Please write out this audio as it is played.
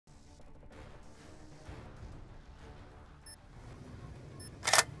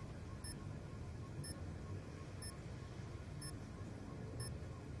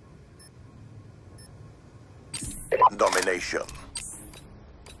Domination.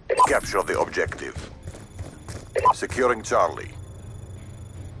 Capture the objective. Securing Charlie.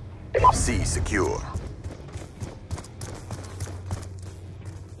 C secure.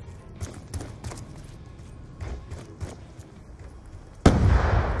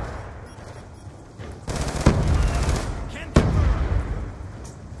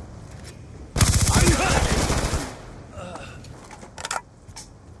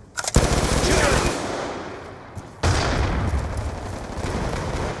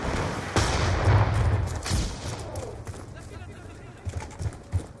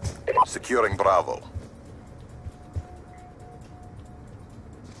 Securing Bravo.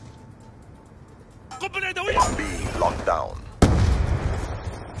 B locked down.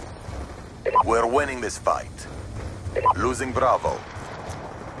 We're winning this fight. Losing Bravo.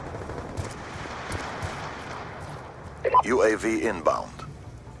 UAV inbound.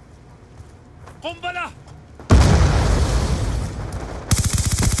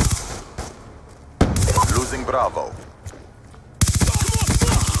 Losing Bravo.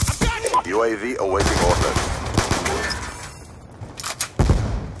 UAV awaiting orders.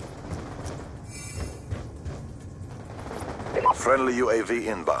 Friendly UAV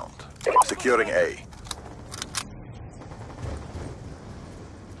inbound. Securing A.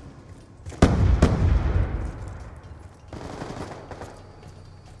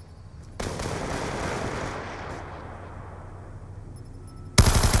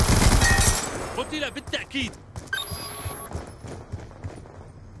 قتل بالتأكيد.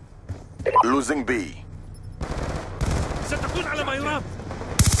 Losing B. ستكون على ما يرام.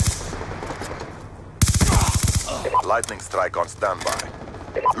 Lightning strike on standby.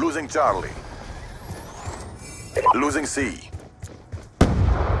 Losing Charlie. Losing C.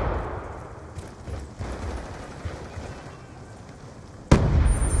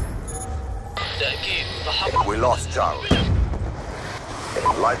 We lost Charlie.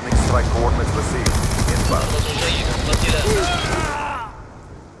 Lightning strike coordinates received. Inbound.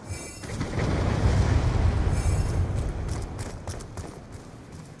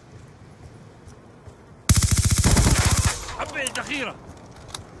 الذخيرة.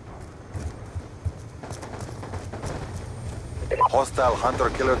 Hostile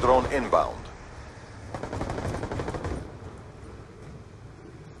hunter-killer drone inbound.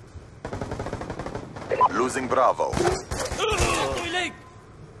 Losing Bravo.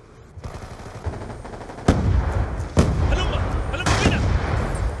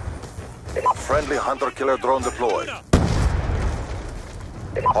 Friendly hunter-killer drone deployed.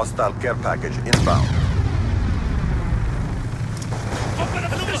 Hostile care package inbound.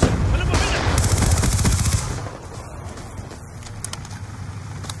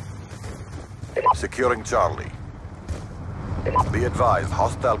 Securing Charlie. Be advised,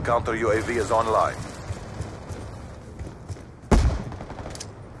 hostile counter UAV is online.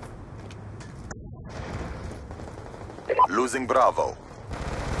 Losing Bravo.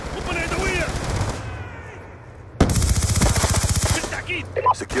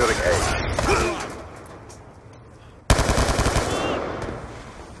 Securing A.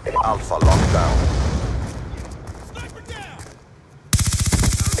 Alpha locked down.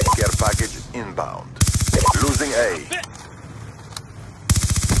 Care package inbound. Losing A.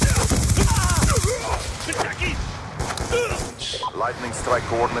 Lightning strike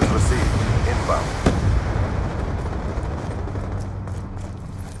coordinates received. Inbound.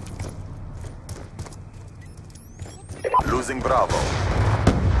 Losing Bravo.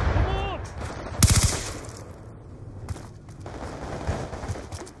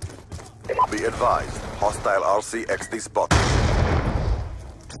 Be advised, hostile RCXD spotted.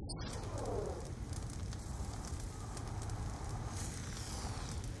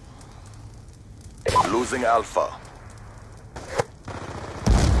 Losing Alpha.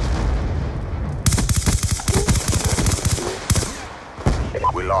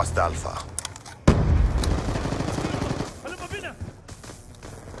 We lost Alpha.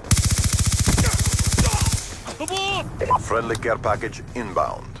 Friendly care package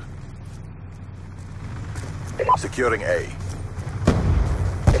inbound. Securing A.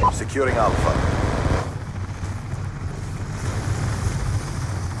 Securing Alpha.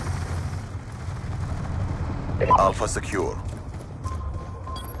 Alpha secure.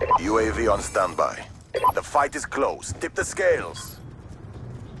 UAV on standby. The fight is close. Tip the scales.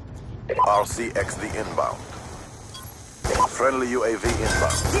 RCXD inbound. Friendly UAV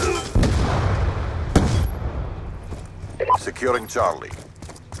inbound. Securing Charlie.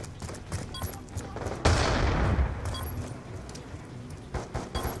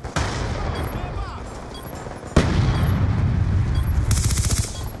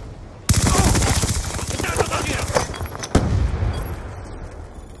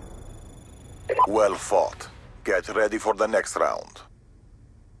 Well fought. Get ready for the next round.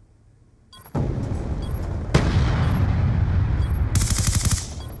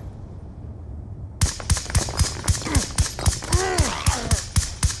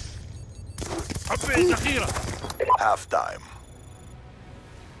 حبة الأخيرة. Halftime.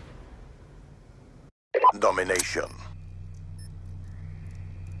 Domination.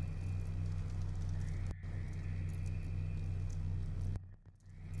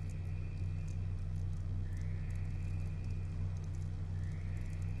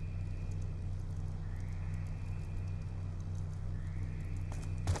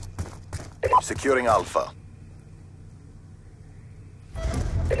 Securing Alpha.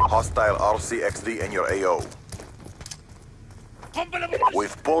 Hostile RCXD in your AO. قنبلة مقدسة.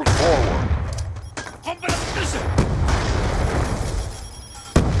 We've pulled forward. قنبلة مقدسة.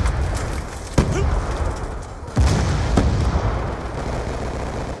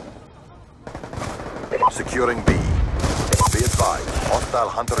 Securing B. Be advised, hostile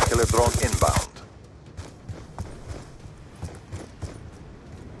hunter-killer drone inbound.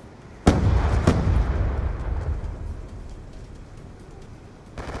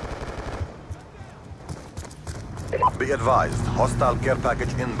 Be advised, hostile care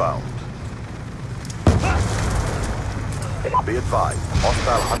package inbound. Be advised,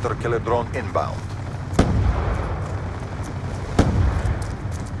 hostile hunter-killer drone inbound.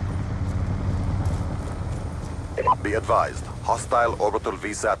 Be advised, hostile orbital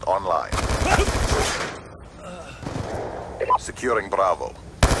VSAT online. Securing Bravo.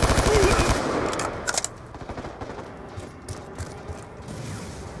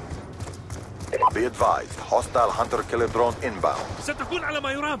 Be advised, hostile hunter-killer drone inbound. ستكون على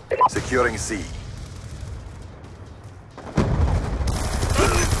ما يرام. Securing C.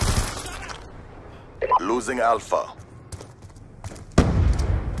 Losing Alpha.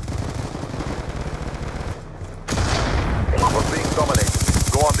 We're being dominated.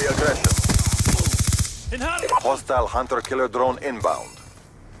 Go on the aggression. انهار. Hostile hunter-killer drone inbound.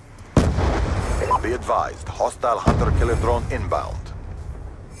 Be advised, hostile hunter-killer drone inbound.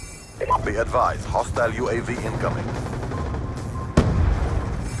 Be advised, hostile UAV incoming.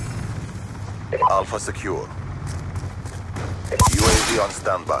 Alpha secure. UAV on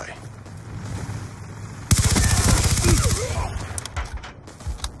standby.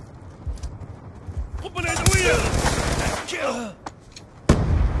 قنبلة يدوية.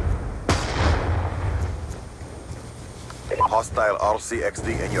 Hostile RCXD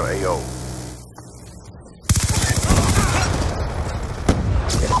in your AO.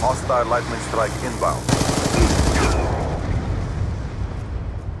 Hostile lightning strike inbound.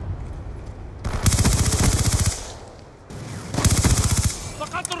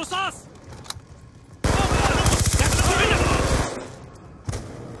 فقدت الرصاص.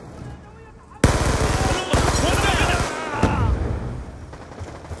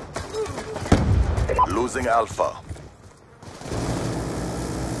 Losing Alpha.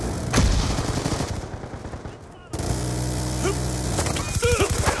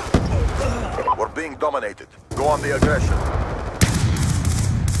 We're being dominated. Go on the aggression.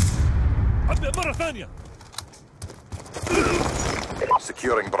 عبئ مرة ثانية.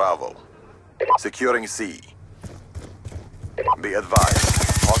 Securing Bravo. Securing C. Be advised,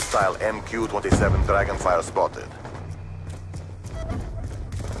 hostile MQ-27 Dragonfire spotted.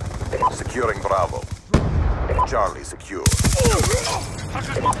 Securing Bravo. Charlie secure.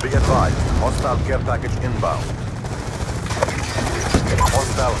 Be advised, hostile care package inbound.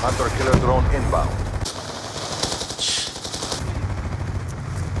 Hostile hunter-killer drone inbound.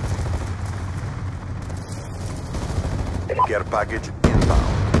 Care package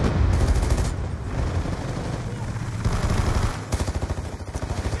inbound.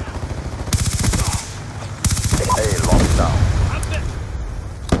 A lockdown. عبئ.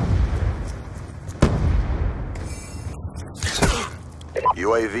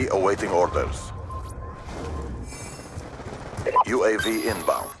 UAV awaiting orders. UAV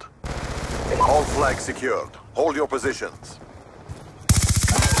inbound. All flags secured. Hold your positions.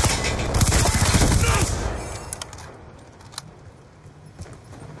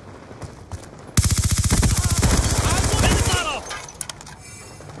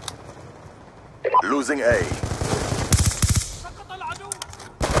 Losing A. سقط العدو.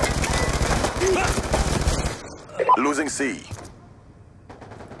 Losing C.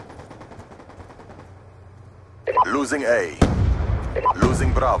 Losing A.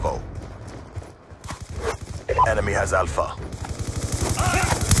 Losing Bravo. Enemy has Alpha.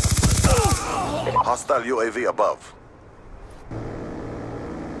 Hostile UAV above.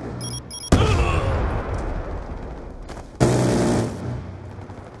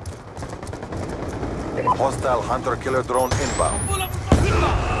 Hostile hunter-killer drone inbound. قنبلة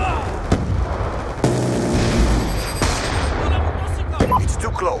ملتصقة. قنبلة ملتصقة. It's too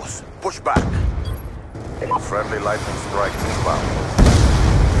close. Push back. Friendly lightning strike inbound.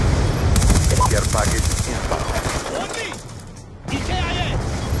 Care package inbound. قولي. إيكاية.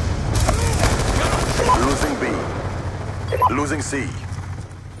 Losing B. Losing C.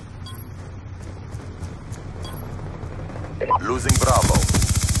 Losing Bravo.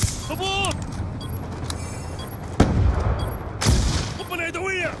 هبوط. قنبلة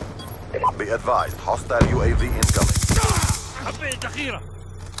يدوية. Be advised, hostile UAV incoming. حبيت أخيرة.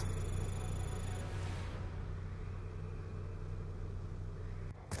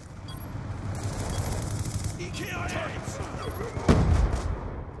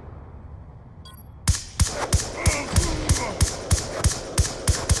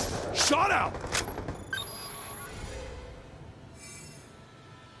 Shot out.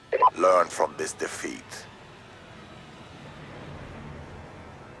 Learn from this defeat.